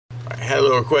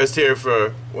little request here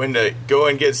for when the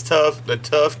going gets tough, the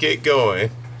tough get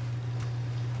going.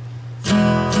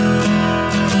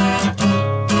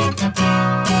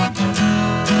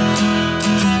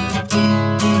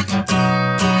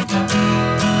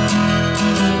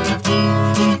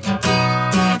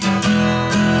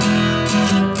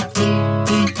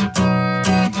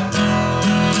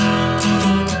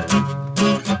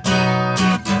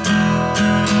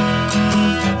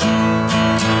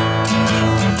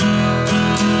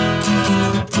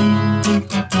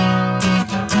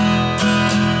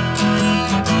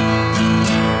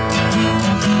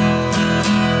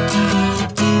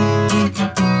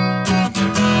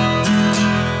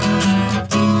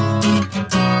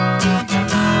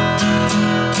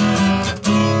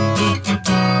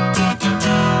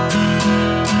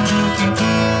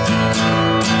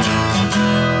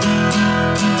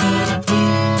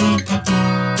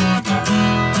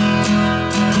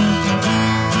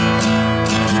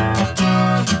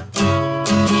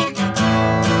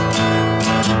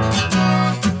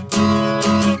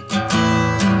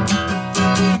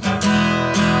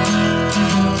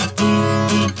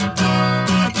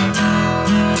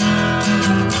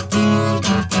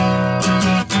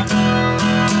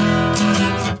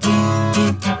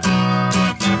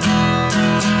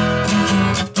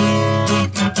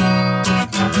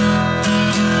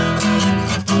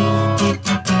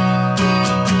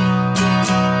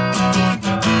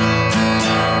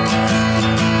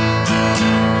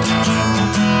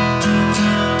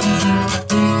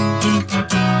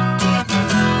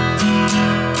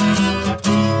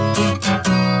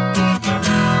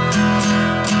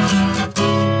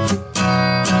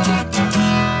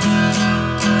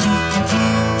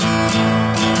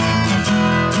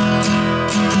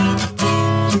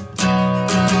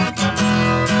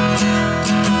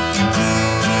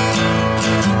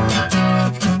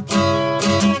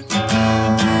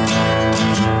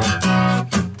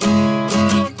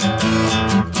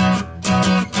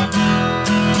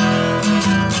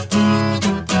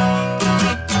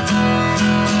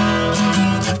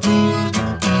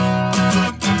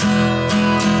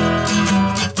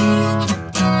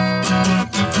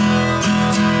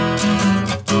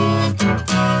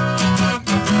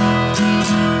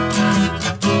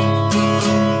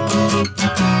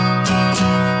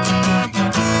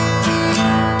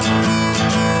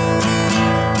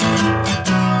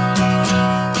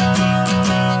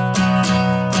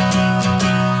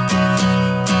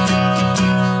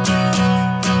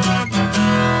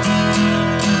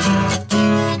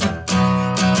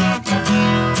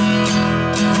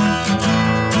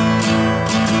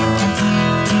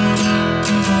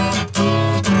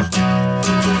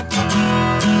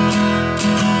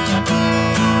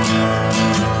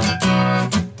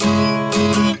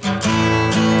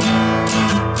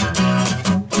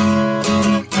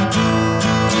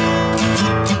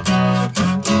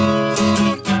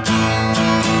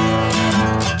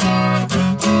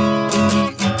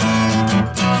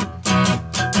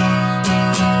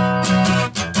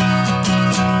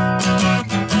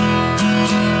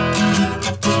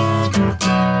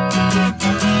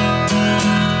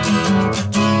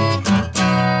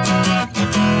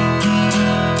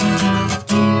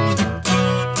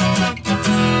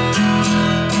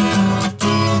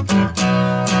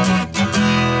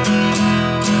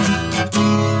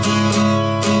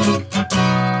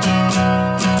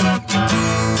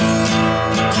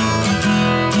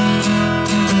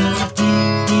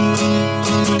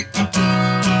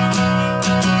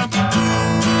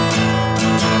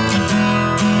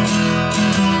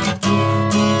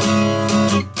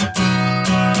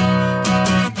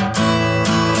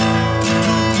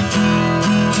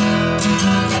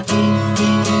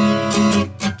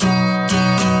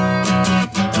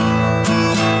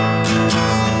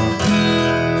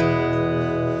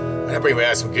 bring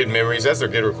back some good memories. That's a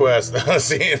good request.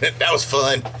 See, that was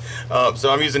fun. So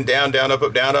I'm using down, down, up,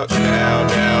 down, up, down,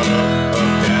 down,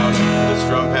 up, down, for the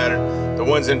strum pattern. The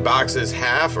ones in boxes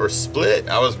half or split.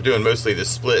 I was doing mostly the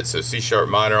split, so C sharp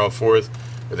minor on fourth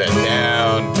with that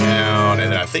down, down,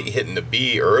 and then I think hitting the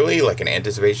B early, like an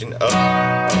anticipation. Up,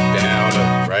 down,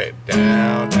 up, right,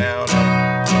 down, down, up,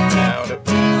 down, up,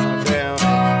 down, down.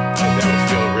 That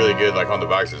was feeling really good, like on the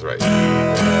boxes, right?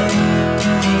 Down,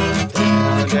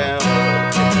 down, down, up,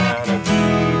 down, up,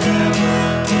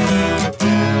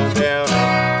 down, down,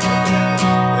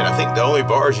 down. And I think the only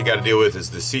bars you got to deal with is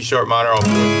the C sharp minor on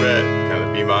fourth fret, kind of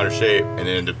the B minor shape, and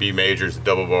then the B major is a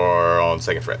double bar on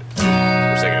second fret,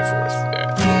 or second and fourth. Yeah.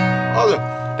 Awesome.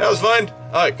 That was fun.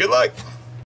 All right, good luck.